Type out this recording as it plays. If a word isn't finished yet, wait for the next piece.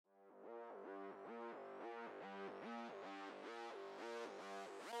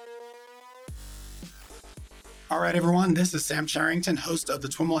All right, everyone, this is Sam Sherrington, host of the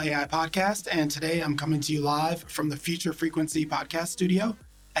Twiml AI podcast, and today I'm coming to you live from the Future Frequency podcast studio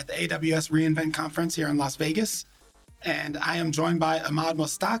at the AWS reInvent conference here in Las Vegas. And I am joined by Ahmad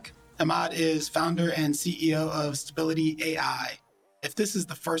Mostaq. Ahmad is founder and CEO of Stability AI. If this is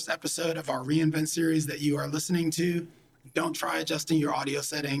the first episode of our reInvent series that you are listening to, don't try adjusting your audio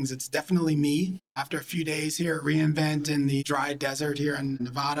settings. It's definitely me. After a few days here at reInvent in the dry desert here in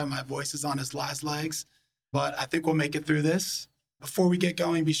Nevada, my voice is on its last legs. But I think we'll make it through this. Before we get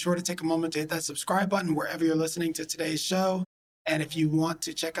going, be sure to take a moment to hit that subscribe button wherever you're listening to today's show. And if you want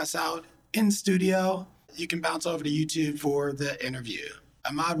to check us out in studio, you can bounce over to YouTube for the interview.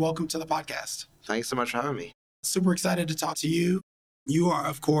 Ahmad, welcome to the podcast. Thanks so much for having me. Super excited to talk to you. You are,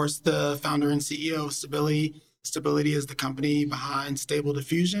 of course, the founder and CEO of Stability. Stability is the company behind Stable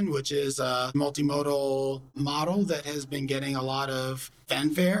Diffusion, which is a multimodal model that has been getting a lot of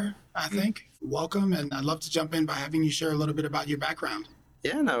fanfare, I think. Welcome, and I'd love to jump in by having you share a little bit about your background.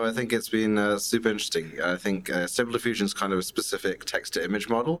 Yeah, no, I think it's been super interesting. I think Stable Diffusion is kind of a specific text-to-image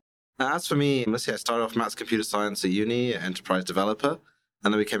model. Now, as for me, let's see, I started off maths computer science at uni, enterprise developer,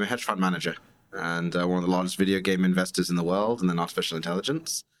 and then became a hedge fund manager and one of the largest video game investors in the world, and then artificial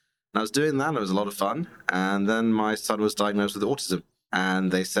intelligence. And I was doing that, and it was a lot of fun. And then my son was diagnosed with autism,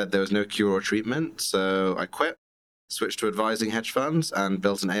 and they said there was no cure or treatment, so I quit. Switched to advising hedge funds and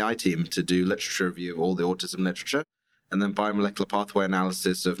built an AI team to do literature review of all the autism literature and then biomolecular pathway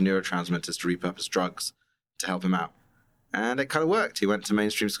analysis of neurotransmitters to repurpose drugs to help him out. And it kind of worked. He went to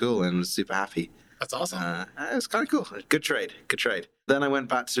mainstream school and was super happy. That's awesome. It was kind of cool. Good trade. Then I went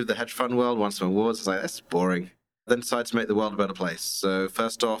back to the hedge fund world, won some awards. I was like, that's boring. Then decided to make the world a better place. So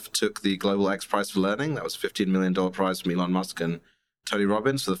first off, took the Global X Prize for Learning. That was a $15 million prize from Elon Musk and Tony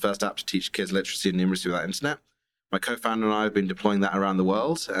Robbins for the first app to teach kids literacy and numeracy without internet. My co-founder and I have been deploying that around the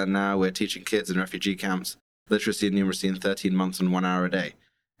world, and now we're teaching kids in refugee camps literacy and numeracy in 13 months and 1 hour a day.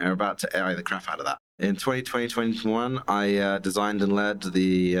 And we're about to AI the crap out of that. In 2020-2021, I designed and led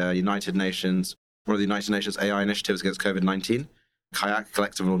the one of the United Nations AI initiatives against COVID-19. Kayak,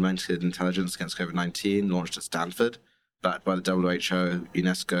 Collective Augmented Intelligence against COVID-19, launched at Stanford, backed by the WHO,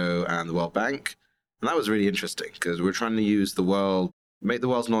 UNESCO, and the World Bank. And that was really interesting because we're trying to make the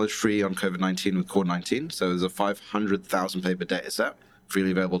world's knowledge free on COVID-19 with Core-19. So there's a 500,000 paper data set freely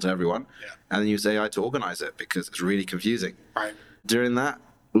available to everyone. Yeah. And then use AI to organize it because it's really confusing. Right. During that,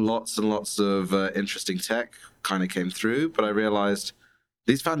 lots and lots of interesting tech kind of came through, but I realized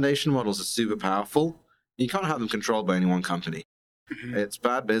these foundation models are super powerful. You can't have them controlled by any one company. Mm-hmm. It's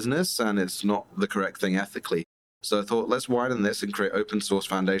bad business and it's not the correct thing ethically. So I thought, let's widen this and create open source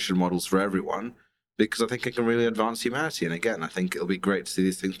foundation models for everyone, because I think it can really advance humanity. And again, I think it'll be great to see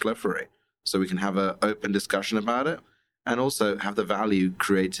these things proliferate so we can have an open discussion about it and also have the value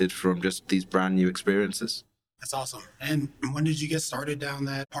created from just these brand new experiences. That's awesome. And when did you get started down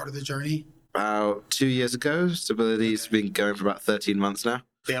that part of the journey? About 2 years ago. Stability's been going for about 13 months now.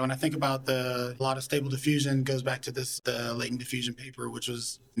 Yeah, when I think about a lot of Stable Diffusion goes back to the latent diffusion paper, which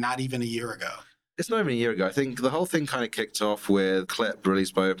was not even a year ago. It's not even a year ago. I think the whole thing kind of kicked off with Clip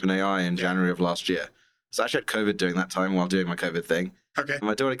released by OpenAI in January of last year. So I actually had COVID during that time while doing my COVID thing. Okay. And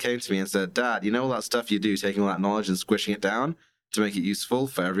my daughter came to me and said, Dad, you know all that stuff you do, taking all that knowledge and squishing it down to make it useful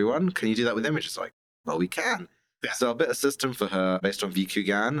for everyone? Can you do that with images? Like, well, we can. Yeah. So I built a system for her based on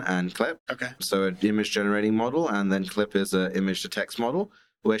VQGAN and Clip. Okay. So an image generating model, and then Clip is an image to text model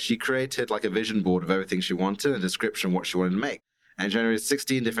where she created like a vision board of everything she wanted, a description of what she wanted to make, and generated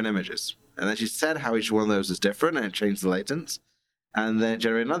 16 different images. And then she said how each one of those is different, and it changed the latents. And then it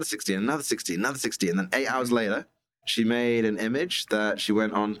generated another 16, another 16, another 16. And then 8 hours later, she made an image that she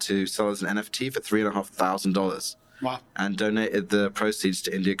went on to sell as an NFT for $3,500. Wow. And donated the proceeds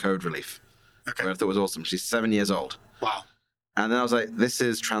to India Code Relief. Okay. Where I thought was awesome. She's 7 years old. Wow. And then I was like, this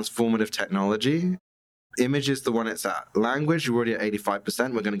is transformative technology. Image is the one it's at. Language, we're already at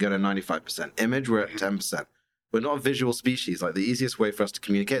 85%. We're going to go to 95%. Image, we're at 10%. We're not a visual species. Like the easiest way for us to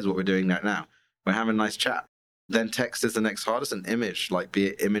communicate is what we're doing right now. We're having a nice chat. Then text is the next hardest, and image, like be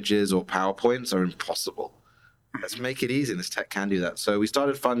it images or PowerPoints, are impossible. Let's make it easy, and this tech can do that. So we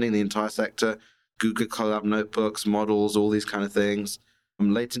started funding the entire sector, Google Colab notebooks, models, all these kind of things.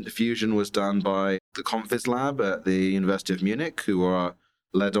 Latent diffusion was done by the Confiz lab at the University of Munich, who are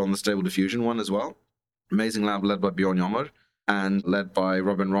led on the Stable Diffusion one as well. Amazing lab led by Bjorn Yommer and led by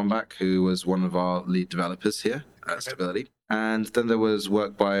Robin Rombach, who was one of our lead developers here at Stability. And then there was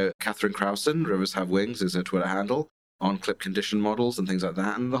work by Catherine Krausen, Rivers Have Wings is her Twitter handle, on clip condition models and things like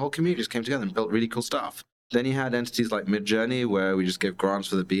that. And the whole community just came together and built really cool stuff. Then you had entities like Midjourney, where we just gave grants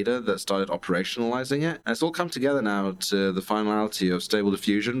for the beta that started operationalizing it. And it's all come together now to the finality of Stable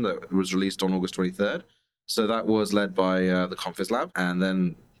Diffusion that was released on August 23rd. So that was led by the Confiz Lab. And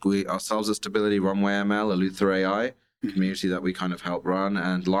then we ourselves at Stability, Runway ML, Eleuther AI, community that we kind of help run,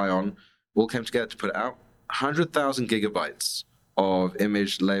 and Lion all came together to put it out. 100,000 gigabytes of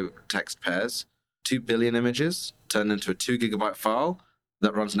image text pairs, 2 billion images turned into a 2 gigabyte file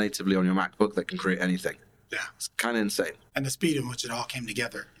that runs natively on your MacBook that can create anything. Yeah. It's kind of insane. And the speed in which it all came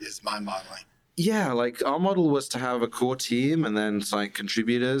together is mind-boggling. Yeah, like our model was to have a core team and then like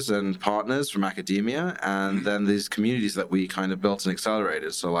contributors and partners from academia, and then these communities that we kind of built and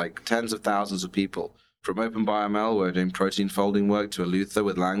accelerated. So like tens of thousands of people from OpenBioML, we're doing protein folding work, to Eleuther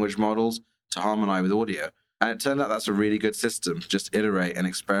with language models, to Harmony with audio. And it turned out that's a really good system to just iterate and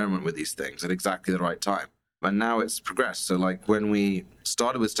experiment with these things at exactly the right time. And now it's progressed. So like when we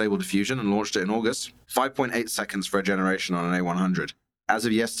started with Stable Diffusion and launched it in August, 5.8 seconds for a generation on an A100. As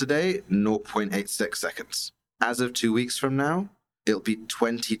of yesterday, 0.86 seconds. As of 2 weeks from now, it'll be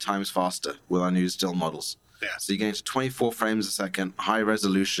 20 times faster with our new still models. Yeah. So you're getting to 24 frames a second, high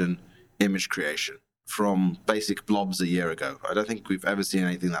resolution image creation from basic blobs a year ago. I don't think we've ever seen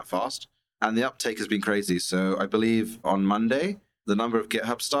anything that fast. And the uptake has been crazy. So I believe on Monday, the number of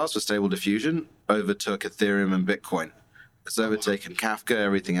GitHub stars for Stable Diffusion overtook Ethereum and Bitcoin. It's overtaken Kafka,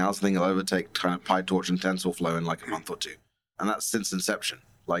 everything else. I think it'll overtake kind of PyTorch and TensorFlow in like a month or two. And that's since inception.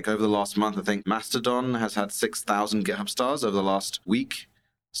 Like over the last month, I think Mastodon has had 6,000 GitHub stars over the last week.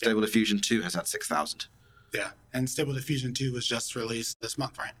 Stable Diffusion 2 has had 6,000. Yeah. And Stable Diffusion 2 was just released this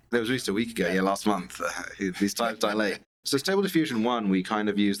month, right? It was released a week ago, yeah, last month. These times dilate. So Stable Diffusion 1, we kind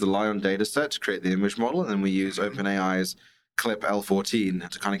of use the Lion dataset to create the image model, and then we use OpenAI's Clip L14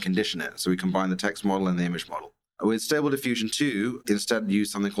 to kind of condition it. So we combine the text model and the image model. With Stable Diffusion 2, instead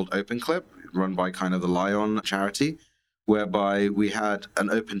use something called OpenClip, run by kind of the Lion charity, whereby we had an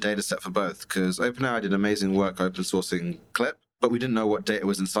open data set for both, because OpenAI did amazing work open sourcing Clip, but we didn't know what data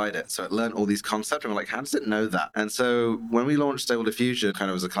was inside it. So it learned all these concepts, and we're like, how does it know that? And so when we launched Stable Diffusion kind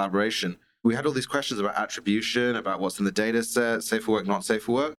of as a collaboration, we had all these questions about attribution, about what's in the data set, safe for work, not safe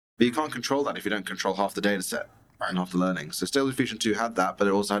for work. But you can't control that if you don't control half the data set and half the learning. So Stable Diffusion 2 had that, but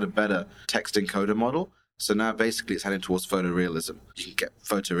it also had a better text encoder model. So now basically it's heading towards photorealism. You can get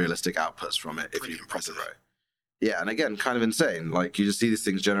photorealistic outputs from it if you press it right. Yeah, and again, kind of insane. Like you just see these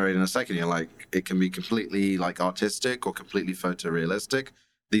things generate in a second. You're like, it can be completely like artistic or completely photorealistic.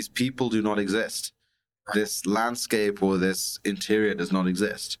 These people do not exist. This landscape or this interior does not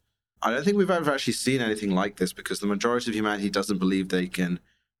exist. I don't think we've ever actually seen anything like this because the majority of humanity doesn't believe they can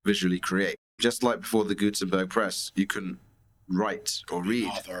visually create. Just like before the Gutenberg press, you couldn't write or read.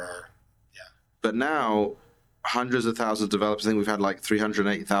 But now, hundreds of thousands of developers, I think we've had like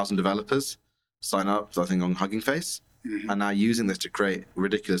 380,000 developers sign up, I think, on Hugging Face, and now using this to create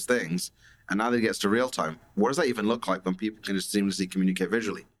ridiculous things. And now that it gets to real time, what does that even look like when people can just seamlessly communicate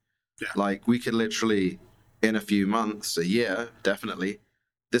visually? Yeah. Like we could literally, in a few months, a year, definitely,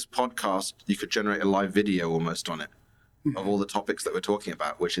 this podcast, you could generate a live video almost on it of all the topics that we're talking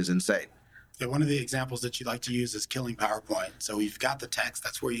about, which is insane. Yeah, one of the examples that you like to use is killing PowerPoint. So you've got the text,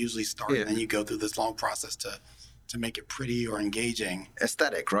 that's where you usually start, and then you go through this long process to make it pretty or engaging.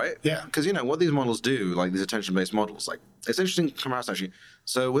 Aesthetic, right? Yeah. Because, you know, what these models do, like these attention-based models, like it's interesting comparison, actually.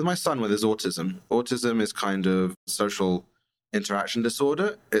 So with my son with his autism is kind of social interaction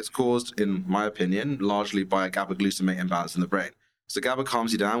disorder. It's caused, in my opinion, largely by a GABA-glutamate imbalance in the brain. So GABA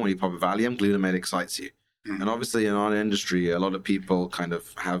calms you down when you pop a Valium, glutamate excites you. And obviously in our industry, a lot of people kind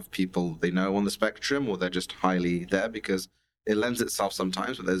of have people they know on the spectrum, or they're just highly there because it lends itself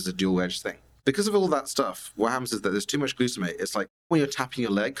sometimes, but there's a dual-edged thing. Because of all that stuff, what happens is that there's too much glutamate. It's like when you're tapping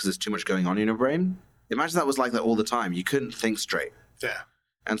your leg because there's too much going on in your brain. Imagine that was like that all the time. You couldn't think straight. Yeah.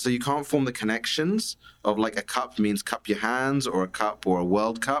 And so you can't form the connections of like a cup means cup your hands, or a cup or a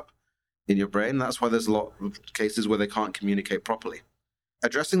world cup in your brain. That's why there's a lot of cases where they can't communicate properly.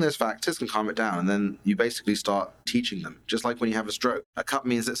 Addressing those factors can calm it down, and then you basically start teaching them. Just like when you have a stroke. A cup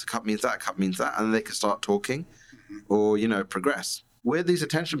means this, a cup means that, a cup means that, and then they can start talking or, you know, progress. With these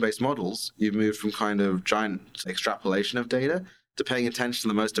attention-based models, you've moved from kind of giant extrapolation of data to paying attention to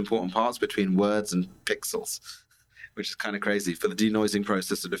the most important parts between words and pixels, which is kind of crazy for the denoising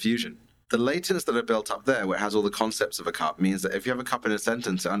process of diffusion. The latents that are built up there, where it has all the concepts of a cup, means that if you have a cup in a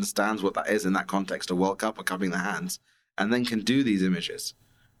sentence, it understands what that is in that context, a World Cup or cupping the hands, and then can do these images,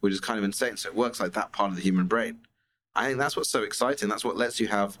 which is kind of insane. So it works like that part of the human brain. I think that's what's so exciting. That's what lets you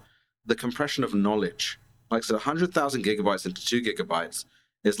have the compression of knowledge. Like, so 100,000 gigabytes into 2 gigabytes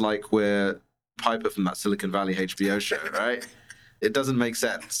is like we're Piper from that Silicon Valley HBO show, right? It doesn't make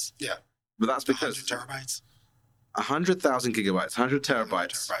sense. Yeah. But that's because 100 terabytes? 100,000 gigabytes, 100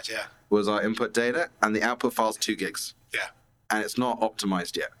 terabytes was our input data, and the output file's 2 gigs. Yeah. And it's not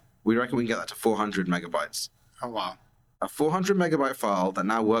optimized yet. We reckon we can get that to 400 megabytes. Oh, wow. A 400 megabyte file that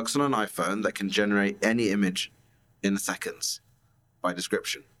now works on an iPhone that can generate any image in seconds by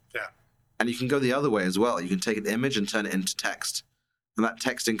description. Yeah. And you can go the other way as well. You can take an image and turn it into text. And that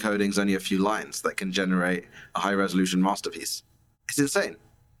text encoding is only a few lines that can generate a high-resolution masterpiece. It's insane.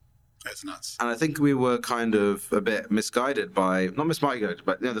 That's nuts. And I think we were kind of a bit misguided by, not misguided,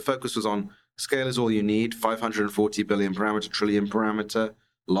 but the focus was on scale is all you need, 540 billion parameter, trillion parameter,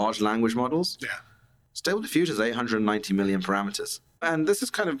 large language models. Yeah. Stable Diffusion is 890 million parameters. And this is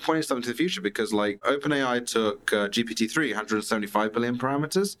kind of pointing something to the future because like OpenAI took GPT-3, 175 billion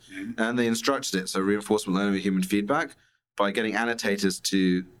parameters, and they instructed it, so reinforcement learning with human feedback, by getting annotators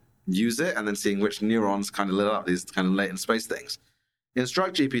to use it and then seeing which neurons kind of lit up these kind of latent space things.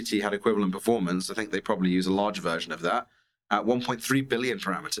 Instruct GPT had equivalent performance. I think they probably use a large version of that at 1.3 billion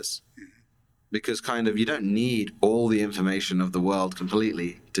parameters. Because kind of you don't need all the information of the world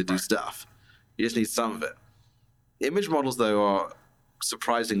completely to do stuff. You just need some of it. Image models, though, are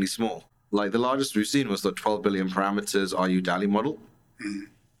surprisingly small. Like the largest we've seen was the 12 billion parameters RU DALL-E model.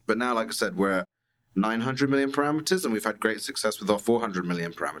 But now, like I said, we're at 900 million parameters, and we've had great success with our 400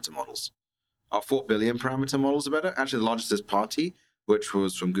 million parameter models. Our 4 billion parameter models are better. Actually, the largest is Party, which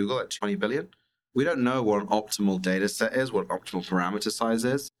was from Google at 20 billion. We don't know what an optimal data set is, what optimal parameter size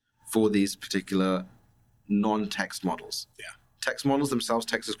is for these particular non-text models. Yeah. Text models themselves,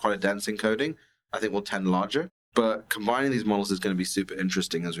 text is quite a dense encoding. I think will tend larger, but combining these models is going to be super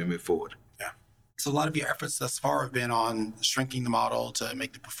interesting as we move forward. Yeah. So a lot of your efforts thus far have been on shrinking the model to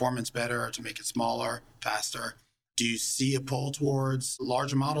make the performance better, to make it smaller, faster. Do you see a pull towards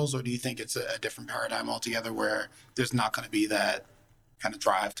larger models, or do you think it's a different paradigm altogether where there's not going to be that kind of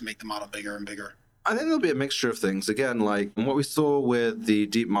drive to make the model bigger and bigger? I think there'll be a mixture of things. Again, like what we saw with the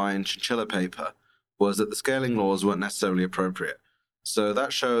DeepMind Chinchilla paper was that the scaling laws weren't necessarily appropriate. So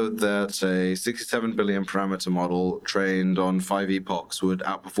that showed that a 67 billion parameter model trained on 5 epochs would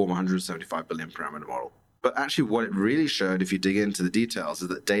outperform a 175 billion parameter model. But actually what it really showed, if you dig into the details, is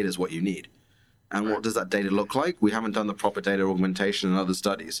that data is what you need. And what does that data look like? We haven't done the proper data augmentation in other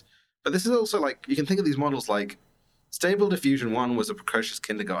studies. But this is also like, you can think of these models like Stable Diffusion 1 was a precocious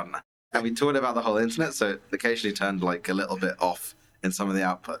kindergartner. And we taught about the whole internet, so it occasionally turned like a little bit off in some of the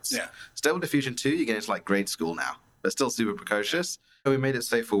outputs. Yeah. Stable Diffusion 2, you get into like grade school now, but still super precocious. We made it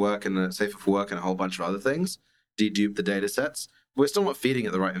safer for work and a whole bunch of other things, dedupe the data sets. We're still not feeding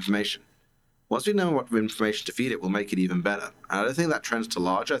it the right information. Once we know what information to feed it, we'll make it even better. And I don't think that trends to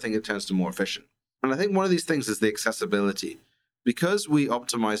larger, I think it tends to more efficient. And I think one of these things is the accessibility. Because we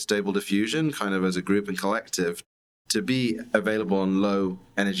optimize Stable Diffusion kind of as a group and collective to be available on low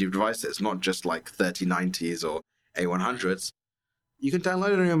energy devices, not just like 3090s or A100s, you can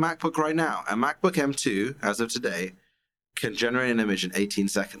download it on your MacBook right now. A MacBook M2, as of today, can generate an image in 18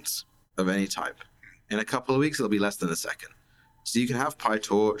 seconds of any type. In a couple of weeks, it'll be less than a second. So you can have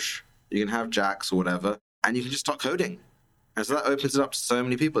PyTorch, you can have JAX or whatever, and you can just start coding. And so that opens it up to so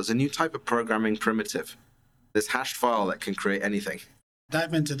many people. It's a new type of programming primitive. This hashed file that can create anything.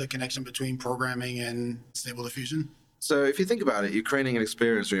 Dive into the connection between programming and Stable Diffusion. So if you think about it, you're creating an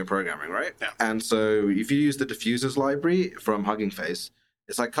experience when you're programming, right? Yeah. And so if you use the diffusers library from Hugging Face,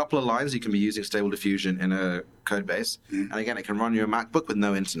 it's like a couple of lines you can be using Stable Diffusion in a code base. And again, it can run your MacBook with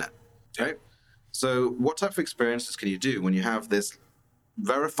no internet, right? So what type of experiences can you do when you have this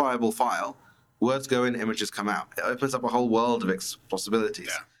verifiable file? Words go in, images come out. It opens up a whole world of possibilities.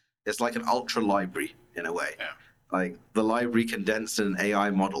 Yeah. It's like an ultra library in a way. Yeah. Like the library condensed in an AI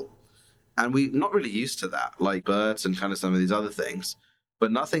model. And we're not really used to that, like BERT and kind of some of these other things,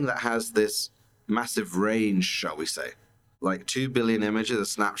 but nothing that has this massive range, shall we say. Like 2 billion images, a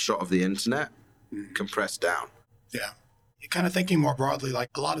snapshot of the internet, compressed down. Yeah. You're kind of thinking more broadly, like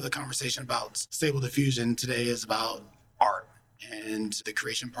a lot of the conversation about Stable Diffusion today is about art and the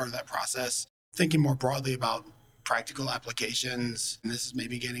creation part of that process. Thinking more broadly about practical applications, and this is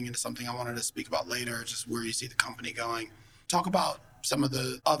maybe getting into something I wanted to speak about later, just where you see the company going. Talk about some of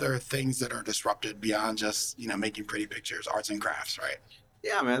the other things that are disrupted beyond just, making pretty pictures, arts and crafts, right?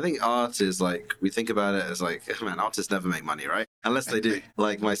 Yeah, I mean, I think art is like, we think about it as like, man, artists never make money, right? Unless they do.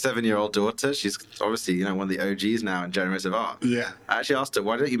 Like my 7-year-old daughter, she's obviously, one of the OGs now in generative art. Yeah. I actually asked her,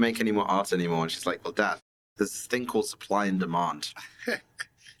 why don't you make any more art anymore? And she's like, well, Dad, there's this thing called supply and demand.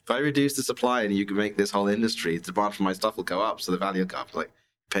 If I reduce the supply and you can make this whole industry, the demand for my stuff will go up, so the value will go up, like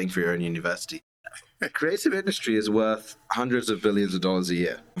paying for your own university. The creative industry is worth hundreds of billions of dollars a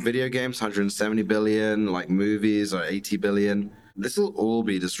year. Video games, 170 billion, like movies are 80 billion. This will all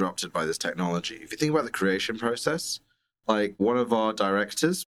be disrupted by this technology. If you think about the creation process, like one of our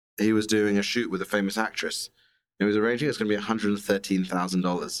directors, he was doing a shoot with a famous actress. He was arranging it's going to be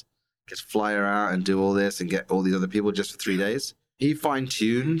 $113,000. just fly around and do all this and get all these other people just for 3 days. He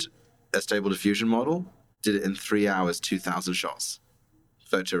fine-tuned a Stable Diffusion model, did it in 3 hours, 2,000 shots.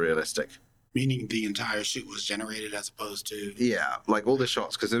 Photorealistic. Meaning the entire shoot was generated as opposed to... Yeah, like all the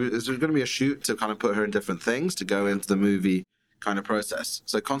shots, because there's going to be a shoot to kind of put her in different things to go into the movie kind of process.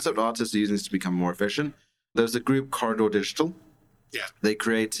 So concept artists are using this to become more efficient. There's a group, Corridor Digital. Yeah. They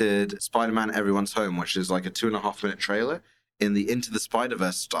created Spider-Man Everyone's Home, which is like a 2.5-minute trailer in the Into the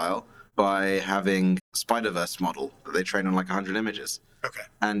Spider-Verse style by having Spider-Verse model that they train on like 100 images. Okay.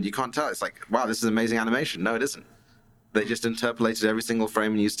 And you can't tell. It's like, wow, this is amazing animation. No, it isn't. They just interpolated every single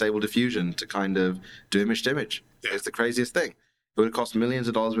frame and used Stable Diffusion to kind of do image to image. Yeah. It's the craziest thing. It would have cost millions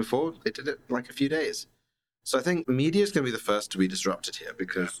of dollars before. They did it in like a few days. So I think media is going to be the first to be disrupted here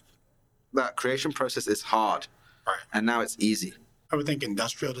because that creation process is hard. Right. And now it's easy. I would think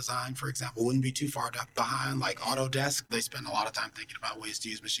industrial design, for example, wouldn't be too far behind, like Autodesk. They spend a lot of time thinking about ways to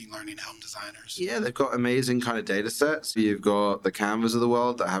use machine learning to help designers. Yeah, they've got amazing kind of data sets. You've got the Canvas of the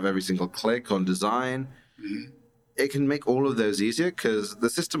world that have every single click on design. Mm-hmm. It can make all of those easier because the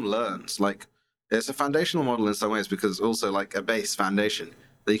system learns. Like, it's a foundational model in some ways because it's also like a base foundation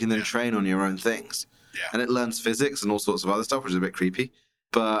that you can then train on your own things. Yeah. And it learns physics and all sorts of other stuff, which is a bit creepy.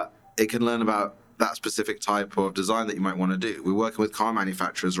 But it can learn about that specific type of design that you might want to do. We're working with car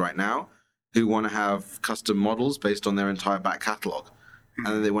manufacturers right now who want to have custom models based on their entire back catalog. And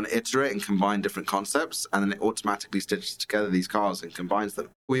then they want to iterate and combine different concepts, and then it automatically stitches together these cars and combines them.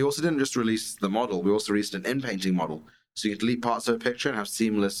 We also didn't just release the model, we also released an in-painting model. So you can delete parts of a picture and have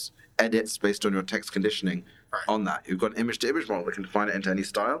seamless edits based on your text conditioning on that. You've got an image-to-image model that can define it into any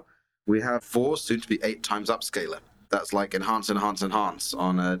style. We have 4, soon to be 8 times upscaler. That's like enhance on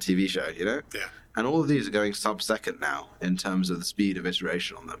a TV show, you know? Yeah. And all of these are going sub-second now in terms of the speed of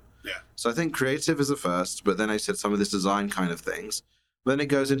iteration on them. Yeah. So I think creative is the first, but then I said some of this design kind of things. Then it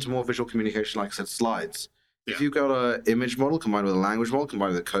goes into more visual communication, like I said, slides. Yeah. If you've got an image model combined with a language model,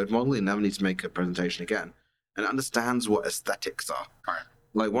 combined with a code model, you never need to make a presentation again. And it understands what aesthetics are. All right.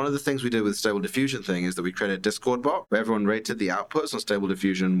 Like one of the things we did with Stable Diffusion thing is that we created a Discord bot where everyone rated the outputs on Stable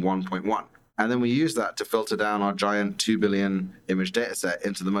Diffusion 1.1. And then we used that to filter down our giant 2 billion image data set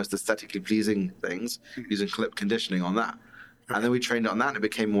into the most aesthetically pleasing things using clip conditioning on that. Okay. And then we trained it on that and it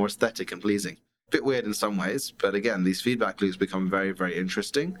became more aesthetic and pleasing. Bit weird in some ways, but again, these feedback loops become very, very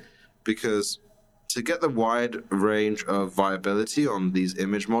interesting because to get the wide range of viability on these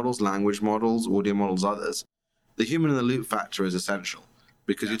image models, language models, audio models, others, the human in the loop factor is essential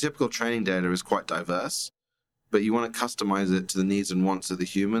because your typical training data is quite diverse, but you want to customize it to the needs and wants of the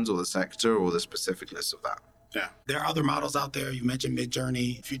humans or the sector or the specificness of that. Yeah. There are other models out there. You mentioned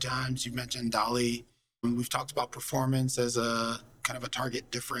Midjourney a few times. You mentioned DALL-E. We've talked about performance as a kind of a target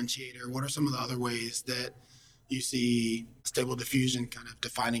differentiator. What are some of the other ways that you see Stable Diffusion kind of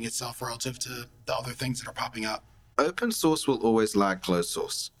defining itself relative to the other things that are popping up? Open source will always lag closed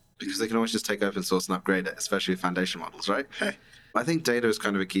source because they can always just take open source and upgrade it, especially with foundation models, right? I think data is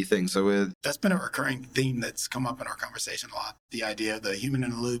kind of a key thing. That's been a recurring theme that's come up in our conversation a lot. The idea of the human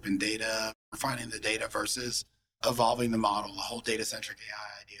in the loop and data, refining the data versus evolving the model, the whole data-centric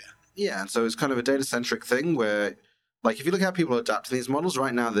AI idea. Yeah, and so it's kind of a data-centric thing where, like, if you look at how people adapt to these models,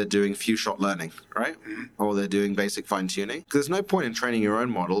 right now they're doing few-shot learning, right? Mm-hmm. Or they're doing basic fine-tuning. Because there's no point in training your own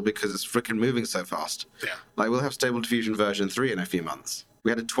model because it's freaking moving so fast. Yeah. Like, we'll have Stable Diffusion version 3 in a few months.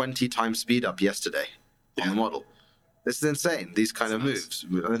 We had a 20 times speed up yesterday on the model. This is insane, these kind of moves.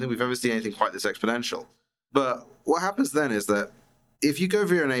 I don't think we've ever seen anything quite this exponential. But what happens then is that if you go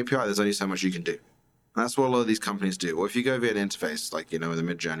via an API, there's only so much you can do. And that's what a lot of these companies do. Or if you go via an interface, like, with a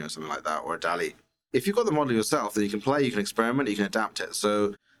Midjourney or something like that, or a DALL-E, if you've got the model yourself, then you can play, you can experiment, you can adapt it.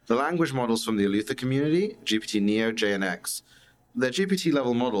 So the language models from the Eleuther community, GPT-Neo, JNX, they're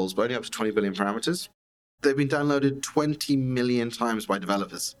GPT-level models, but only up to 20 billion parameters. They've been downloaded 20 million times by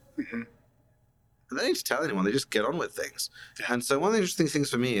developers. Mm-hmm. They don't need to tell anyone, they just get on with things. Yeah. And so one of the interesting things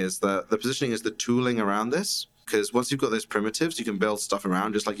for me is that the positioning is the tooling around this, because once you've got those primitives, you can build stuff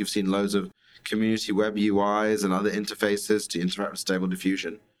around, just like you've seen loads of community web UIs and other interfaces to interact with Stable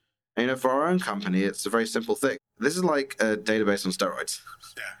Diffusion. And for our own company, it's a very simple thing. This is like a database on steroids.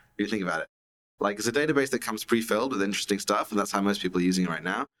 Yeah. If you think about it. Like, it's a database that comes pre-filled with interesting stuff, and that's how most people are using it right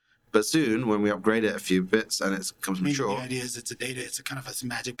now. But soon, when we upgrade it a few bits and it comes mature... The idea is it's a kind of a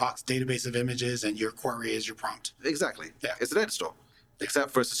magic box database of images, and your query is your prompt. Exactly. Yeah. It's a data store.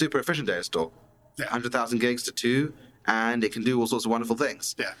 Except for it's a super efficient data store. Yeah. 100,000 gigs to 2, and it can do all sorts of wonderful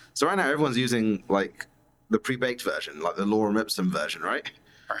things. Yeah. So right now, everyone's using, like, the pre-baked version, like the Lorem Ipsum version, right?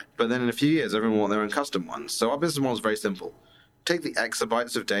 Right. But then in a few years, everyone will want their own custom ones. So our business model is very simple. Take the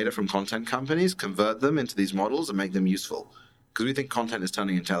exabytes of data from content companies, convert them into these models, and make them useful. Because we think content is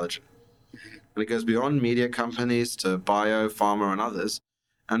turning intelligent. And it goes beyond media companies to bio, pharma, and others.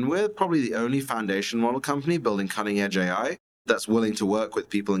 And we're probably the only foundation model company building cutting-edge AI that's willing to work with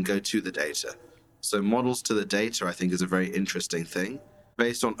people and go to the data. So models to the data, I think, is a very interesting thing,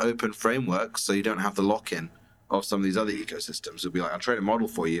 based on open frameworks, so you don't have the lock-in of some of these other ecosystems. It'll be like, I'll train a model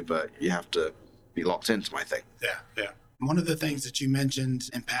for you, but you have to be locked into my thing. Yeah. One of the things that you mentioned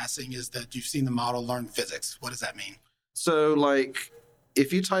in passing is that you've seen the model learn physics. What does that mean? So, like,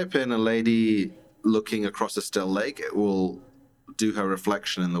 if you type in a lady looking across a still lake, it will do her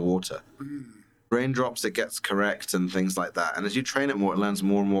reflection in the water. Raindrops, it gets correct and things like that. And as you train it more, it learns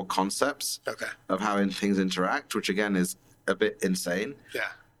more and more concepts of how things interact, which again is a bit insane. Yeah.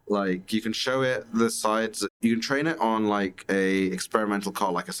 Like, you can show it the sides. You can train it on like a experimental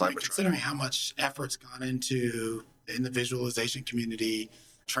car, like a Cybertruck. Considering how much effort's gone into in the visualization community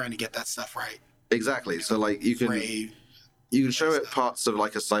trying to get that stuff right. Exactly. So like you can show it parts of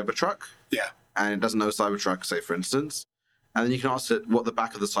like a Cybertruck. Yeah. And it doesn't know Cybertruck, say for instance. And then you can ask it what the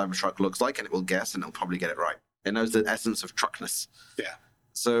back of the Cybertruck looks like, and it will guess, and it'll probably get it right. It knows the essence of truckness. Yeah.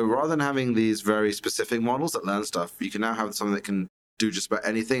 So rather than having these very specific models that learn stuff, you can now have something that can do just about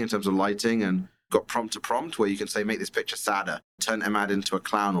anything in terms of lighting, and got prompt to prompt where you can say, make this picture sadder, turn Emad into a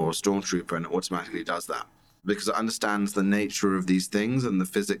clown or a stormtrooper, and it automatically does that. Because it understands the nature of these things and the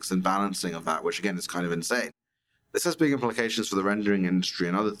physics and balancing of that, which again is kind of insane. This has big implications for the rendering industry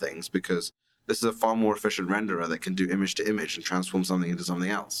and other things, because this is a far more efficient renderer that can do image to image and transform something into something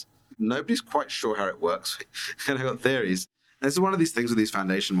else. Nobody's quite sure how it works. And I've got theories. And this is one of these things with these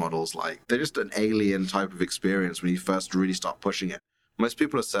foundation models, like they're just an alien type of experience when you first really start pushing it. Most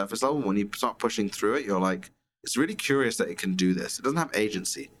people are surface level. When you start pushing through it, you're like, it's really curious that it can do this. It doesn't have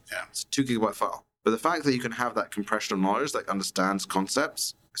agency. Yeah. It's a 2 gigabyte file. But the fact that you can have that compression of knowledge that understands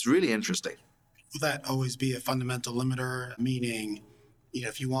concepts, it's really interesting. Will that always be a fundamental limiter? Meaning,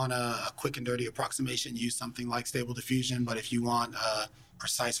 if you want a quick and dirty approximation, use something like Stable Diffusion. But if you want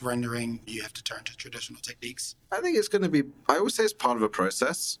precise rendering, you have to turn to traditional techniques. I think it's going to be, I always say it's part of a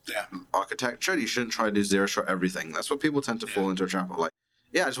process. Yeah. Architecture, you shouldn't try to do zero shot everything. That's what people tend to fall into a trap of. Like,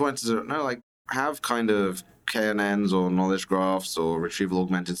 I just wanted to have kind of KNNs or knowledge graphs or retrieval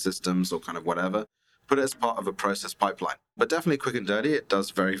augmented systems or kind of whatever. Put it as part of a process pipeline. But definitely quick and dirty, it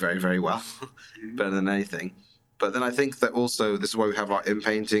does very, very, very well. Better than anything. But then I think that also, this is why we have our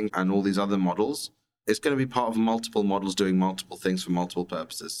inpainting and all these other models. It's going to be part of multiple models doing multiple things for multiple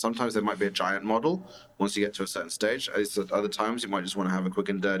purposes. Sometimes there might be a giant model once you get to a certain stage. At other times, you might just want to have a quick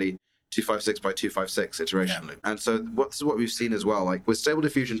and dirty 256 by 256 iteration loop. And so this is what we've seen as well. Like with Stable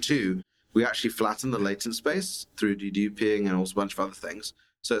Diffusion 2, we actually flattened the latent space through deduping and also a bunch of other things.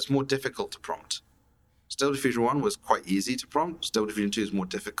 So it's more difficult to prompt. Stable Diffusion 1 was quite easy to prompt. Stable Diffusion 2 is more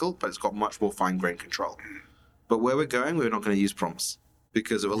difficult, but it's got much more fine-grained control. But where we're going, we're not going to use prompts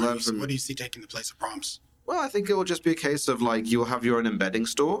because it will learn from... What do you see taking the place of prompts? Well, I think it will just be a case of like you'll have your own embedding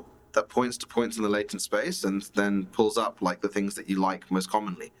store that points to points in the latent space and then pulls up like the things that you like most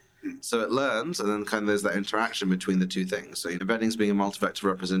commonly. So it learns, and then kind of there's that interaction between the two things. So embeddings being a multivector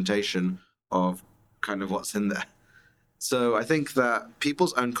representation of kind of what's in there. So I think that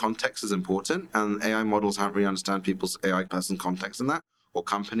people's own context is important, and AI models don't really understand people's AI person context in that, or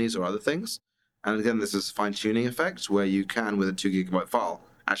companies or other things. And again, this is fine-tuning effect where you can, with a 2 gigabyte file,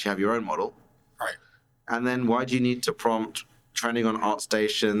 actually have your own model. Right. And then why do you need to prompt training on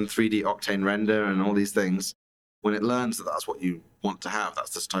ArtStation, 3D Octane Render, and all these things when it learns that that's what you want to have?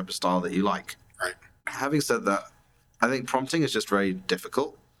 That's the type of style that you like. Right. Having said that, I think prompting is just very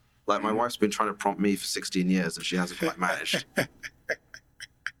difficult. Like my wife's been trying to prompt me for 16 years and she hasn't quite managed. Yeah.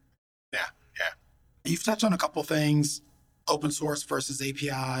 You've touched on a couple things, open source versus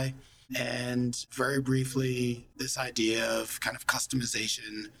API. And very briefly, this idea of kind of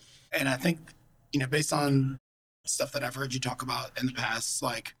customization. And I think, based on stuff that I've heard you talk about in the past,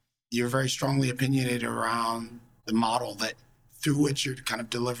 like you're very strongly opinionated around the model that through which you're kind of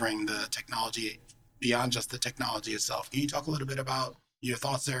delivering the technology beyond just the technology itself. Can you talk a little bit about your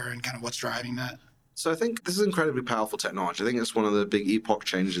thoughts there and kind of what's driving that? So I think this is incredibly powerful technology. I think it's one of the big epoch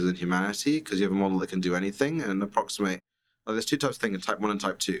changes in humanity because you have a model that can do anything and approximate. There's two types of thinking, type 1 and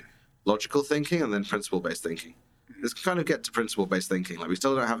type 2. Logical thinking and then principle-based thinking. This can kind of get to principle-based thinking. Like we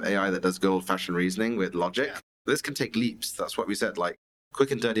still don't have AI that does good old-fashioned reasoning with logic. Yeah. This can take leaps. That's what we said. Like quick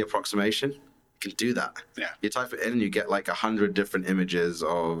and dirty approximation can do that. Yeah. You type it in and you get like 100 different images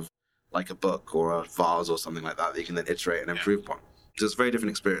of like a book or a vase or something like that you can then iterate and improve upon. So it's a very different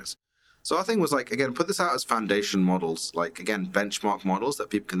experience. So our thing was like, again, put this out as foundation models, like again, benchmark models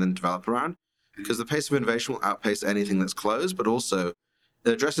that people can then develop around because the pace of innovation will outpace anything that's closed, but also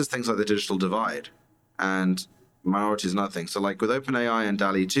it addresses things like the digital divide and minorities and other things. So like with OpenAI and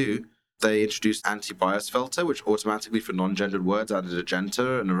DALL-E 2, they introduced anti-bias filter, which automatically for non-gendered words added a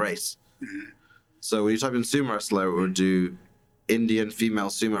gender and a race. So when you type in sumo wrestler, it would do Indian female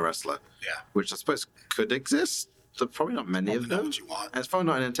sumo wrestler, which I suppose could exist. There are probably not many of them. What you want. And it's probably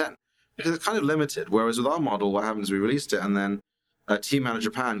not in intent because it's kind of limited. Whereas with our model, what happens is we released it and then a team out of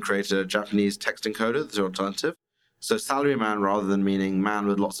Japan created a Japanese text encoder that's the alternative. So salaryman, rather than meaning man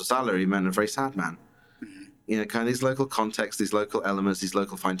with lots of salary, meant a very sad man. You know, kind of these local contexts, these local elements, these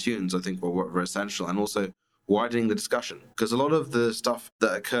local fine tunes, I think were very essential. And also widening the discussion. Because a lot of the stuff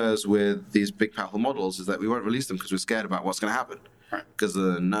that occurs with these big, powerful models is that we won't release them because we're scared about what's going to happen. Because of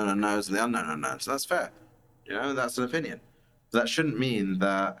the no-no-nos and the unknown-unknowns. So that's fair. You know, that's an opinion. But that shouldn't mean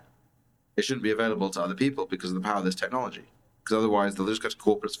that it shouldn't be available to other people because of the power of this technology. Because otherwise they'll just go to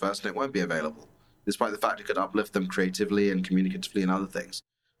corporates first and it won't be available, despite the fact it could uplift them creatively and communicatively and other things.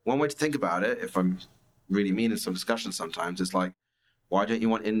 One way to think about it, if I'm really mean in some discussions sometimes, is like, why don't you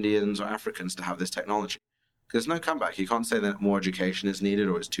want Indians or Africans to have this technology? Because there's no comeback. You can't say that more education is needed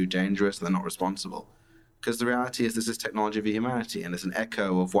or it's too dangerous and they're not responsible. Because the reality is this is technology for humanity and it's an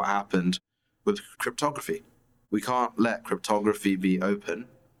echo of what happened with cryptography. We can't let cryptography be open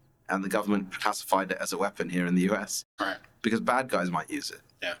and the government classified it as a weapon here in the US. Because bad guys might use it.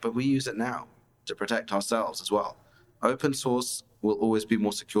 But we use it now to protect ourselves as well. Open source will always be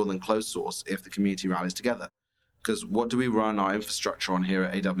more secure than closed source if the community rallies together. Because what do we run our infrastructure on here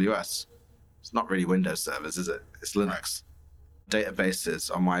at AWS? It's not really Windows servers, is it? It's Linux.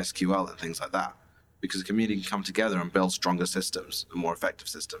 Databases on MySQL and things like that. Because the community can come together and build stronger systems and more effective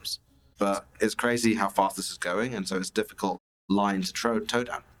systems. But it's crazy how fast this is going, and so it's a difficult line to toe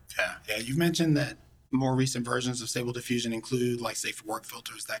down. Yeah. You've mentioned that more recent versions of Stable Diffusion include like safe for work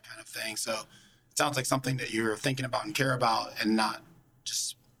filters, that kind of thing. So it sounds like something that you're thinking about and care about and not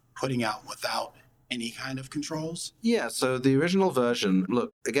just putting out without any kind of controls. Yeah, so the original version,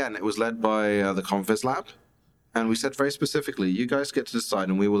 look, again, it was led by the Confiz Lab. And we said very specifically, you guys get to decide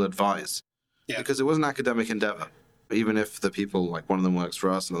and we will advise. Because it was an academic endeavor. Even if the people, like one of them works for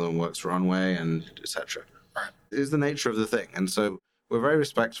us, another one works for Runway, and etc. It is the nature of the thing. And so we're very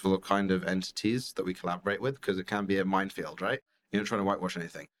respectful of kind of entities that we collaborate with because it can be a minefield, right? You're not trying to whitewash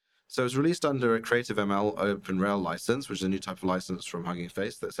anything. So it's released under a Creative ML Open Rail license, which is a new type of license from Hugging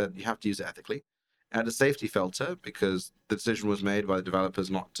Face that said you have to use it ethically. It had a safety filter because the decision was made by the developers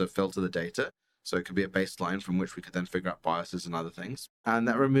not to filter the data. So it could be a baseline from which we could then figure out biases and other things. And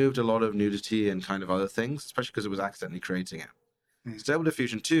that removed a lot of nudity and kind of other things, especially because it was accidentally creating it. Stable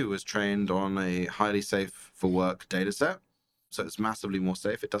Diffusion 2 was trained on a highly safe for work data set. So it's massively more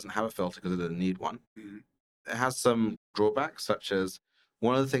safe. It doesn't have a filter because it doesn't need one. It has some drawbacks, such as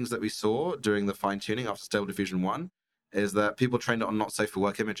one of the things that we saw during the fine-tuning after Stable Diffusion 1 is that people trained it on not safe for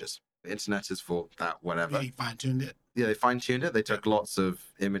work images. The internet is for that, whatever. They fine-tuned it. Yeah, they fine-tuned it. They took lots of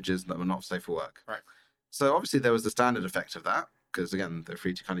images that were not safe for work. So obviously there was the standard effect of that, because again, they're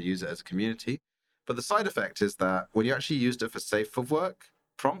free to kind of use it as a community. But the side effect is that when you actually used it for safe for work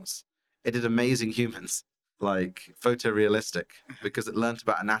prompts, it did amazing humans, like photorealistic, because it learned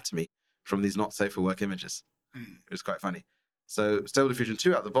about anatomy from these not safe for work images. It was quite funny. So Stable Diffusion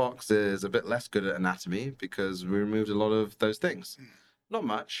 2 out the box is a bit less good at anatomy because we removed a lot of those things. Not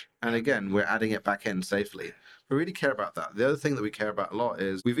much. And again, we're adding it back in safely. We really care about that. The other thing that we care about a lot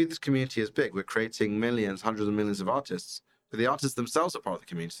is we view this community as big. We're creating millions, hundreds of millions of artists. But the artists themselves are part of the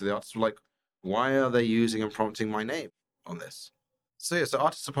community. So the artists were like, why are they using and prompting my name on this? So yeah, so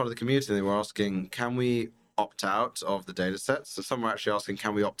artists are part of the community and they were asking, can we opt out of the data set? So some were actually asking,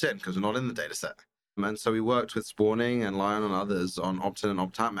 can we opt in? Because we're not in the data set. And so we worked with Spawning and Lion and others on opt-in and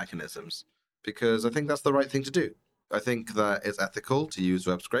opt-out mechanisms because I think that's the right thing to do. I think that it's ethical to use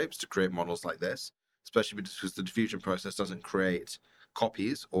web scrapes to create models like this, especially because the diffusion process doesn't create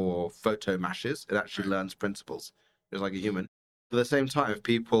copies or photo mashes. It actually learns principles, just like a human. But at the same time, if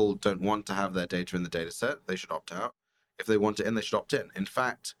people don't want to have their data in the data set, they should opt out. If they want it in, they should opt in. In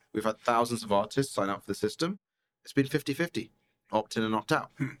fact, we've had thousands of artists sign up for the system. It's been 50-50, opt in and opt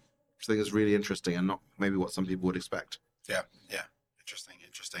out. Which I think is really interesting and not maybe what some people would expect. Yeah.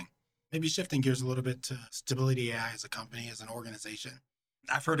 Interesting. Maybe shifting gears a little bit to Stability AI as a company, as an organization.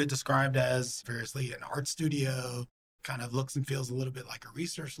 I've heard it described as variously an art studio, kind of looks and feels a little bit like a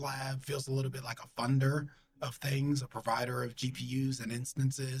research lab, feels a little bit like a funder of things, a provider of GPUs and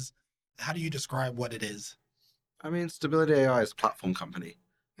instances. How do you describe what it is? I mean, Stability AI is a platform company.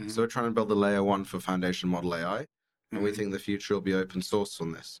 So we're trying to build the layer one for foundation model AI. And we think the future will be open source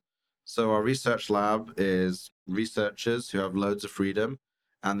on this. So our research lab is researchers who have loads of freedom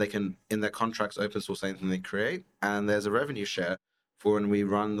and they can, in their contracts, open source anything they create. And there's a revenue share for when we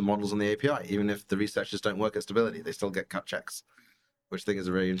run the models on the API. Even if the researchers don't work at Stability, they still get cut checks. which I think is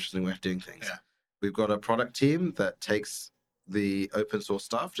a very interesting way of doing things. Yeah. We've got a product team that takes the open source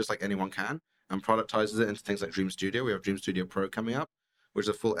stuff, just like anyone can, and productizes it into things like Dream Studio. We have Dream Studio Pro coming up, which is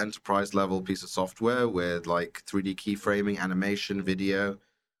a full enterprise level piece of software with like 3D keyframing, animation, video,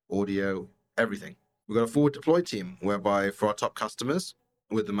 audio, everything. We've got a forward deploy team whereby for our top customers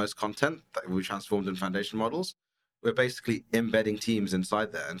with the most content that we transformed in foundation models, we're basically embedding teams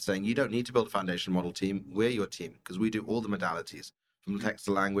inside there and saying, you don't need to build a foundation model team. We're your team because we do all the modalities from text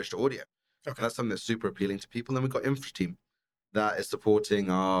to language to audio. Okay. That's something that's super appealing to people. Then we've got infra team that is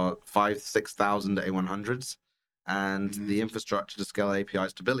supporting our 6,000 A100s and the infrastructure to scale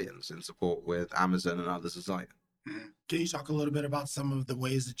APIs to billions in support with Amazon and others as well. Can you talk a little bit about some of the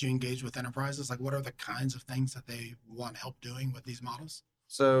ways that you engage with enterprises? Like what are the kinds of things that they want help doing with these models?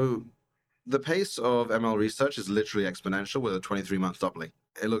 So the pace of ML research is literally exponential with a 23-month doubling.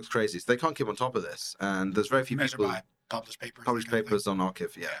 It looks crazy. So they can't keep on top of this. And there's very few Measured people... by published papers. Published papers on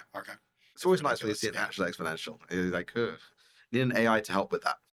Archive, yeah. Okay. It's always nice when you see it actually exponential. It's like, ugh. Need an AI to help with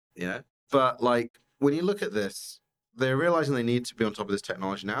that, you know? But like, when you look at this, they're realizing they need to be on top of this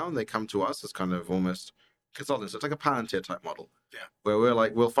technology now, and they come to us as kind of almost consultants. So it's like a Palantir type model. Yeah. Where we're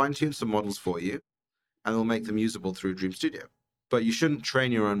like, we'll fine-tune some models for you, and we'll make them usable through Dream Studio. But you shouldn't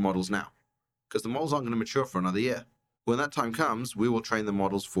train your own models now, because the models aren't going to mature for another year. When that time comes, we will train the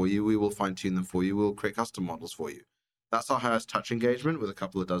models for you, we will fine-tune them for you, we'll create custom models for you. That's our highest touch engagement with a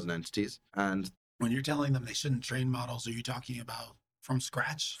couple of dozen entities. And when you're telling them they shouldn't train models, are you talking about from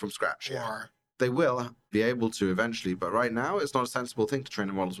scratch? From scratch, or... yeah. They will be able to eventually, but right now it's not a sensible thing to train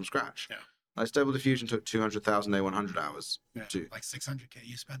the models from scratch. Yeah. Like Stable Diffusion took 200,000 A100 hours. Yeah, like 600K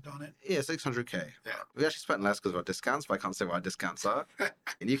you spent on it? Yeah, 600K. Yeah. We actually spent less because of our discounts, but I can't say what our discounts are.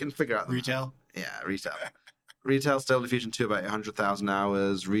 And you can figure out them. Retail? Yeah, retail. Retail Stable Diffusion 2 about 100,000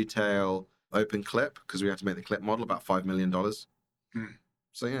 hours. Retail Open Clip, because we had to make the clip model, about $5 million.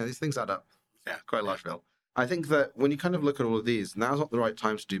 So, these things add up. Yeah. Quite a large bill. I think that when you kind of look at all of these, now's not the right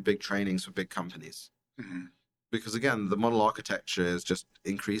time to do big trainings for big companies. Because again, the model architecture is just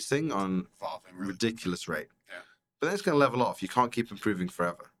increasing on a ridiculous rate. Yeah. But then it's going to level off. You can't keep improving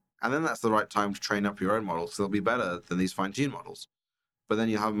forever. And then that's the right time to train up your own models. So they'll be better than these fine-tuned models. But then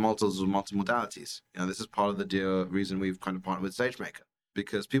you have multiples of modalities. This is part of the reason we've kind of partnered with SageMaker.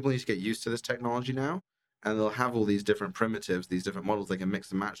 Because people need to get used to this technology now. And they'll have all these different primitives, these different models they can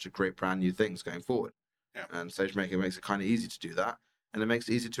mix and match to create brand new things going forward. Yeah. And SageMaker makes it kind of easy to do that. And it makes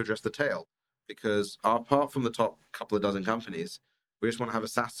it easy to address the tail. Because apart from the top couple of dozen companies, we just want to have a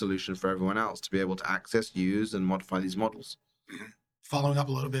SaaS solution for everyone else to be able to access, use, and modify these models. Following up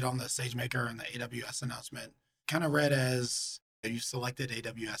a little bit on the SageMaker and the AWS announcement, kind of read as you've selected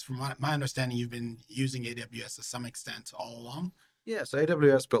AWS. From my understanding, you've been using AWS to some extent all along. Yeah, so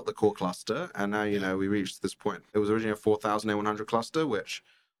AWS built the core cluster, and now, we reached this point. It was originally a 4,100 cluster, which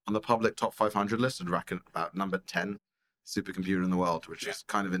on the public top 500 list would rank at about number 10 supercomputer in the world, which is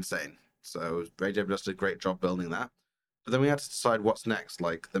kind of insane. So AWS did a great job building that. But then we had to decide what's next,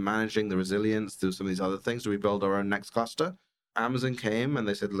 like the managing, the resilience, do some of these other things. Do we build our own next cluster? Amazon came and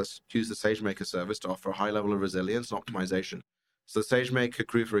they said, let's use the SageMaker service to offer a high level of resilience and optimization. So the SageMaker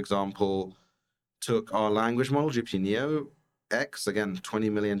crew, for example, took our language model, GPT-Neo X, again, 20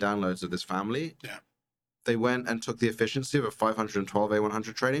 million downloads of this family. Yeah. They went and took the efficiency of a 512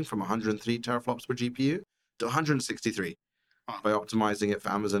 A100 training from 103 teraflops per GPU to 163. By optimizing it for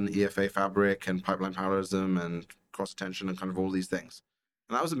Amazon EFA Fabric and pipeline parallelism and cross-attention and kind of all these things.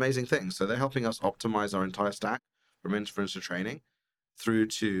 And that was an amazing thing. So they're helping us optimize our entire stack from inference to training through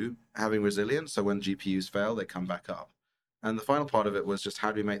to having resilience. So when GPUs fail, they come back up. And the final part of it was just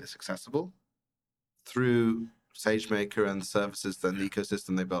how do we make this accessible through SageMaker and the services and the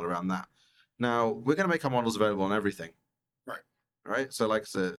ecosystem they built around that. Now, we're going to make our models available on everything. Right? So like I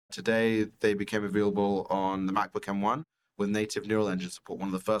said, today they became available on the MacBook M1 with native neural engine support, one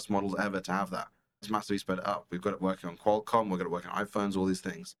of the first models ever to have that. It's massively sped up. We've got it working on Qualcomm, we've got it working on iPhones, all these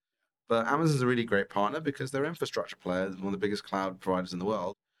things. But Amazon's a really great partner because they're an infrastructure player, one of the biggest cloud providers in the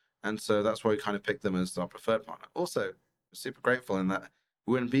world. And so that's why we kind of picked them as our preferred partner. Also, super grateful in that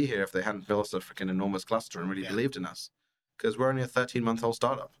we wouldn't be here if they hadn't built a freaking enormous cluster and really believed in us. Because we're only a 13-month-old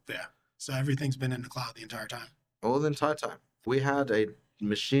startup. Yeah. So everything's been in the cloud the entire time. All the entire time. We had a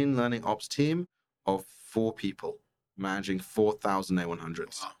machine learning ops team of 4 people managing 4,000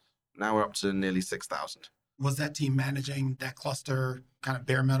 A100s. Wow. Now we're up to nearly 6,000. Was that team managing that cluster kind of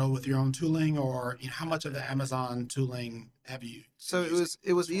bare metal with your own tooling, or how much of the Amazon tooling have you? So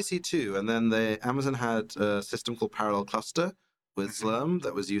it was EC2, and then Amazon had a system called Parallel Cluster with Slurm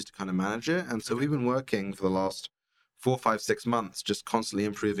that was used to kind of manage it. And so we've been working for the last 4, 5, 6 months just constantly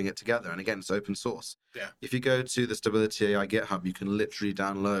improving it together. And again, it's open source. Yeah. If you go to the Stability AI GitHub, you can literally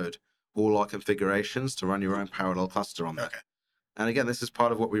download all our configurations to run your own parallel cluster on there. Okay. And again, this is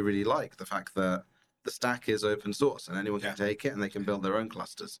part of what we really like, the fact that the stack is open source and anyone can take it and they can build their own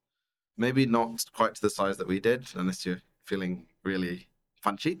clusters. Maybe not quite to the size that we did, unless you're feeling really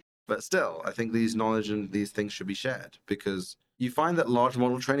punchy. But still, I think these knowledge and these things should be shared, because you find that large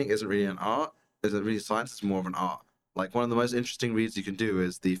model training isn't really an art, isn't really science, it's more of an art. Like, one of the most interesting reads you can do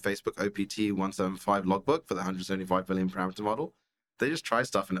is the Facebook OPT 175 logbook for the 175 billion parameter model. They just try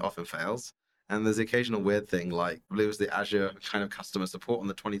stuff and it often fails. And there's the occasional weird thing, like, I believe it was the Azure kind of customer support on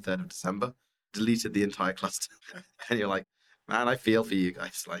the 23rd of December, deleted the entire cluster. And you're like, man, I feel for you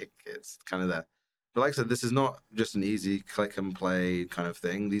guys. Like, it's kind of there. But like I said, this is not just an easy click and play kind of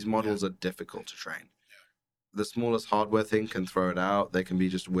thing. These models are difficult to train. The smallest hardware thing can throw it out. They can be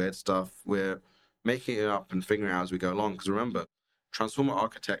just weird stuff. We're making it up and figuring out as we go along. Because remember, transformer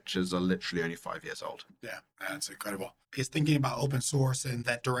architectures are literally only 5 years old. Yeah, that's incredible. Is thinking about open source and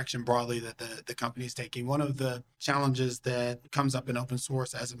that direction broadly that the company is taking. One of the challenges that comes up in open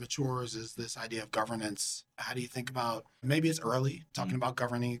source as it matures is this idea of governance. How do you think about, maybe it's early, talking about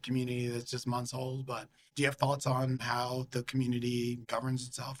governing a community that's just months old, but do you have thoughts on how the community governs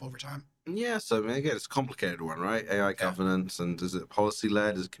itself over time? Yeah, so I mean, again, it's a complicated one, right? AI governance, and is it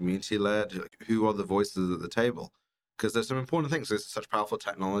policy-led, is it community-led? Who are the voices at the table? Because there's some important things. This is such powerful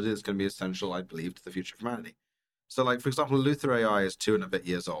technology that's going to be essential, I believe, to the future of humanity. So, like, for example, Luther AI is 2 and a bit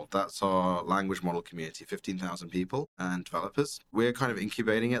years old. That's our language model community, 15,000 people and developers. We're kind of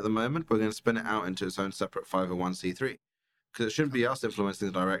incubating it at the moment. We're going to spin it out into its own separate 501c3. Because it shouldn't be us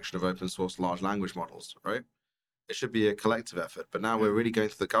influencing the direction of open source large language models, right? It should be a collective effort. But now we're really going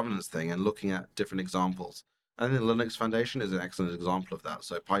through the governance thing and looking at different examples. I think the Linux Foundation is an excellent example of that.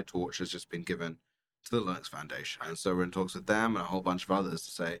 So PyTorch has just been given to the Linux Foundation. And so we're in talks with them and a whole bunch of others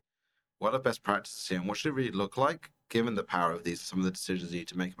to say, what are best practices here and what should it really look like, given the power of these, some of the decisions you need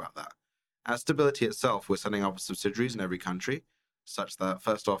to make about that. At Stability itself, we're setting up subsidiaries in every country, such that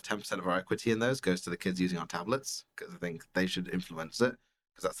first off, 10% of our equity in those goes to the kids using our tablets, because I think they should influence it,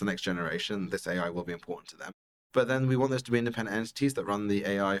 because that's the next generation. This AI will be important to them. But then we want those to be independent entities that run the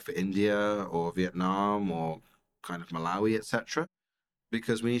AI for India or Vietnam or kind of Malawi, etc.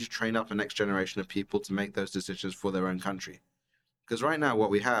 Because we need to train up a next generation of people to make those decisions for their own country. Because right now, what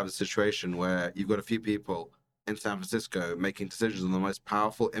we have is a situation where you've got a few people in San Francisco making decisions on the most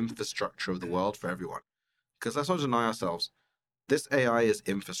powerful infrastructure of the world for everyone. Because let's not deny ourselves, this AI is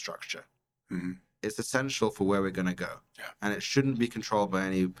infrastructure. Mm-hmm. It's essential for where we're going to go. Yeah. And it shouldn't be controlled by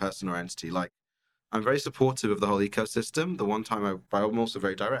any person or entity. Like, I'm very supportive of the whole ecosystem. The one time I'm also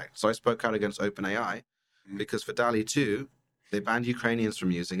very direct. So I spoke out against OpenAI because for DALL-E 2, they banned Ukrainians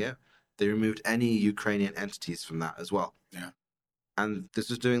from using it. They removed any Ukrainian entities from that as well. Yeah. And this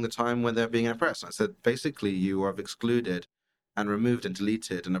was during the time when they're being oppressed. I said, basically, you have excluded and removed and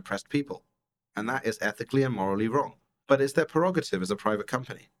deleted and oppressed people. And that is ethically and morally wrong. But it's their prerogative as a private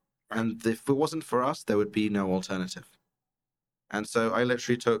company. Right. And if it wasn't for us, there would be no alternative. And so I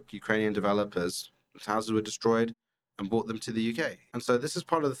literally took Ukrainian developers, whose houses were destroyed, and brought them to the UK. And so this is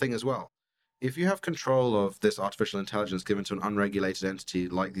part of the thing as well. If you have control of this artificial intelligence given to an unregulated entity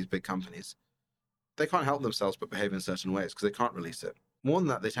like these big companies, they can't help themselves but behave in certain ways because they can't release it. More than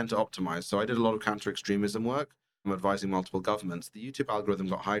that, they tend to optimize. So I did a lot of counter-extremism work. I'm advising multiple governments. The YouTube algorithm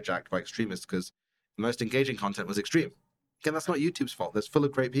got hijacked by extremists because the most engaging content was extreme. Again, that's not YouTube's fault. It's full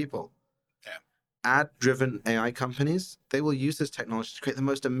of great people. Yeah. Ad-driven AI companies, they will use this technology to create the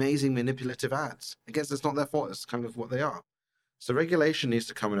most amazing manipulative ads. Again, it's not their fault. It's kind of what they are. So regulation needs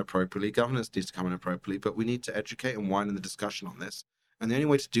to come in appropriately. Governance needs to come in appropriately. But we need to educate and widen the discussion on this. And the only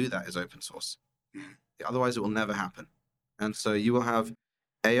way to do that is open source. Otherwise, it will never happen. And so you will have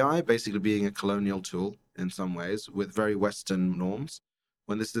AI basically being a colonial tool in some ways with very Western norms,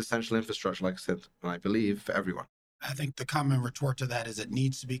 when this is essential infrastructure, like I said, and I believe, for everyone. I think the common retort to that is it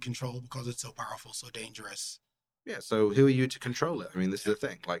needs to be controlled because it's so powerful, so dangerous. Yeah, so who are you to control it? I mean, this is the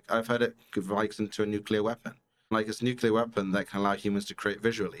thing. Like, I've heard it likened to a nuclear weapon. Like, it's a nuclear weapon that can allow humans to create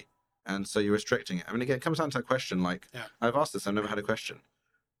visually. And so you're restricting it. I mean, again, it comes down to a question. Like, I've asked this, I've never had a question.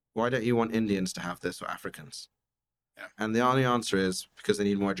 Why don't you want Indians to have this or Africans? Yeah. And the only answer is because they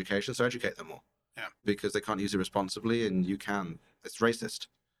need more education, so educate them more. Yeah. Because they can't use it responsibly, and you can. It's racist.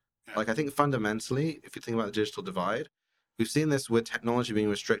 Yeah. Like, I think fundamentally, if you think about the digital divide, we've seen this with technology being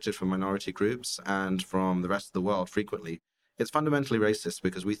restricted from minority groups and from the rest of the world frequently. It's fundamentally racist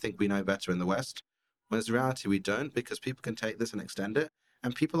because we think we know better in the West, when in reality we don't, because people can take this and extend it,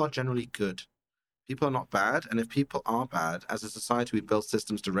 and people are generally good. People are not bad, and if people are bad, as a society, we build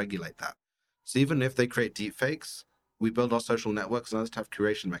systems to regulate that. So even if they create deepfakes, We build our social networks and others to have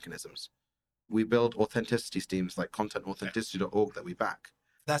curation mechanisms. We build authenticity schemes like content-authenticity.org that we back.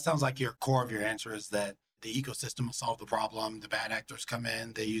 That sounds like your core of your answer is that the ecosystem will solve the problem. The bad actors come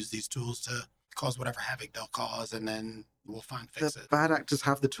in, they use these tools to cause whatever havoc they'll cause, and then we'll fix it. Bad actors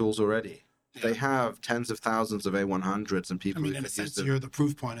have the tools already. Yeah. They have tens of thousands of A100s and people. I mean, in a sense, you're the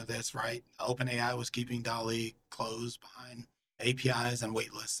proof point of this, right? OpenAI was keeping DALL-E closed behind APIs and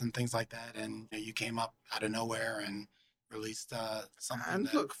waitlists and things like that, and you came up out of nowhere and released something.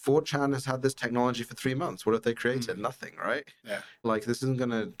 And look, 4chan has had this technology for 3 months. What have they created? Nothing, right? Yeah. Like, this isn't going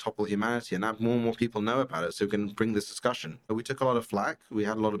to topple humanity, and more and more people know about it, so we can bring this discussion. But we took a lot of flack. We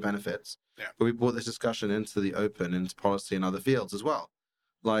had a lot of benefits. Yeah. But we brought this discussion into the open, into policy and other fields as well.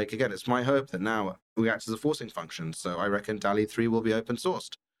 Like, again, it's my hope that now we act as a forcing function. So I reckon DALL-E 3 will be open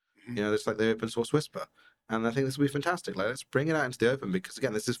sourced. It's like the open source Whisper. And I think this will be fantastic. Like, let's bring it out into the open because,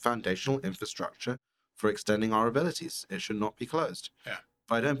 again, this is foundational infrastructure for extending our abilities. It should not be closed. Yeah.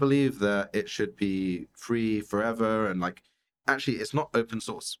 But I don't believe that it should be free forever. And actually, it's not open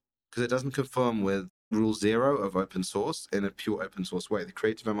source because it doesn't conform with rule 0 of open source in a pure open source way. The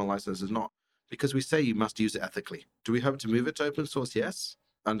Creative ML license is not, because we say you must use it ethically. Do we hope to move it to open source? Yes.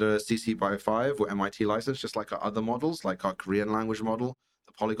 Under CC BY 5 or MIT license, just like our other models, like our Korean language model,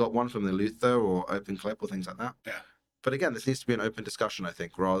 the Polyglot one from the Luther or OpenClip or things like that. Yeah. But again, this needs to be an open discussion, I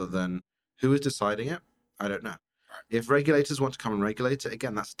think, rather than who is deciding it. I don't know. Right. If regulators want to come and regulate it,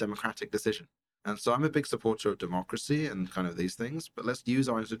 again, that's a democratic decision. And so I'm a big supporter of democracy and kind of these things, but let's use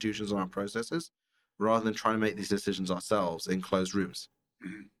our institutions and our processes rather than trying to make these decisions ourselves in closed rooms.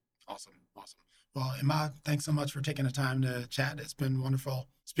 Mm-hmm. Awesome. Well, Imad, thanks so much for taking the time to chat. It's been wonderful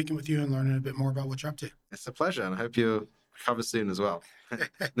speaking with you and learning a bit more about what you're up to. It's a pleasure, and I hope you recover soon as well.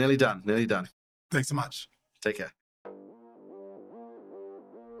 Nearly done. Thanks so much. Take care.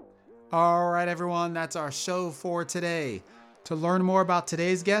 All right, everyone, that's our show for today. To learn more about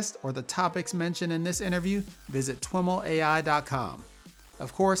today's guest or the topics mentioned in this interview, visit twimlai.com.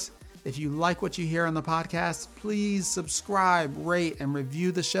 Of course, if you like what you hear on the podcast, please subscribe, rate, and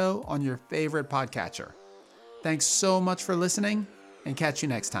review the show on your favorite podcatcher. Thanks so much for listening, and catch you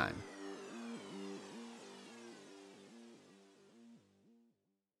next time.